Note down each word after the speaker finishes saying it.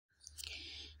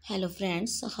Hello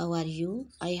friends, how are you?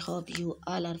 I hope you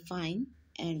all are fine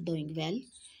and doing well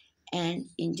and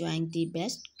enjoying the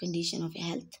best condition of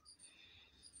health.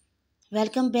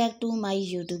 Welcome back to my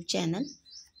YouTube channel.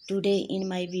 Today in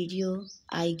my video,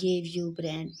 I gave you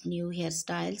brand new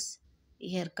hairstyles,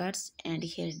 haircuts and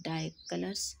hair dye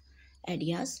colors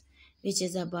ideas, which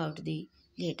is about the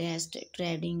latest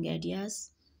trending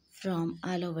ideas from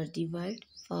all over the world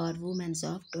for women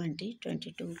of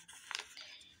 2022.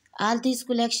 All these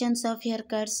collections of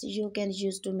haircuts you can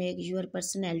use to make your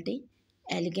personality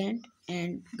elegant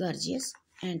and gorgeous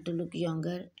and to look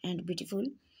younger and beautiful.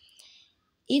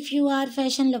 If you are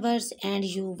fashion lovers and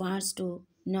you want to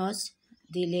know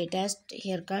the latest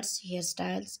haircuts,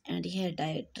 hairstyles and hair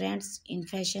dye trends in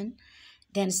fashion,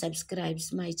 then subscribe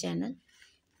my channel.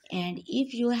 And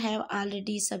if you have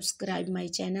already subscribed my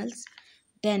channels,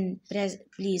 then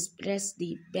please press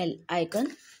the bell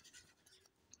icon.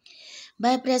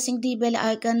 By pressing the bell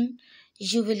icon,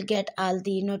 you will get all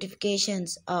the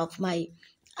notifications of my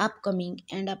upcoming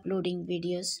and uploading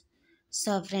videos.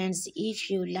 So friends,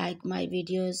 if you like my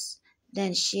videos,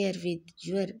 then share with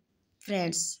your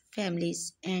friends,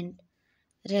 families and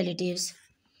relatives.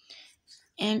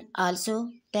 And also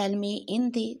tell me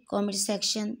in the comment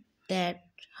section that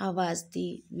how was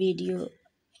the video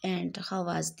and how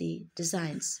was the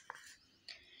designs.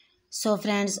 So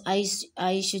friends,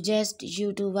 I suggest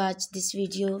you to watch this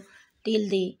video till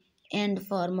the end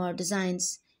for more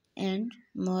designs and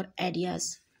more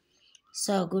ideas.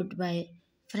 So goodbye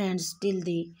friends till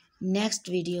the next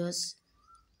videos.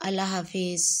 Allah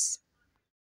Hafiz.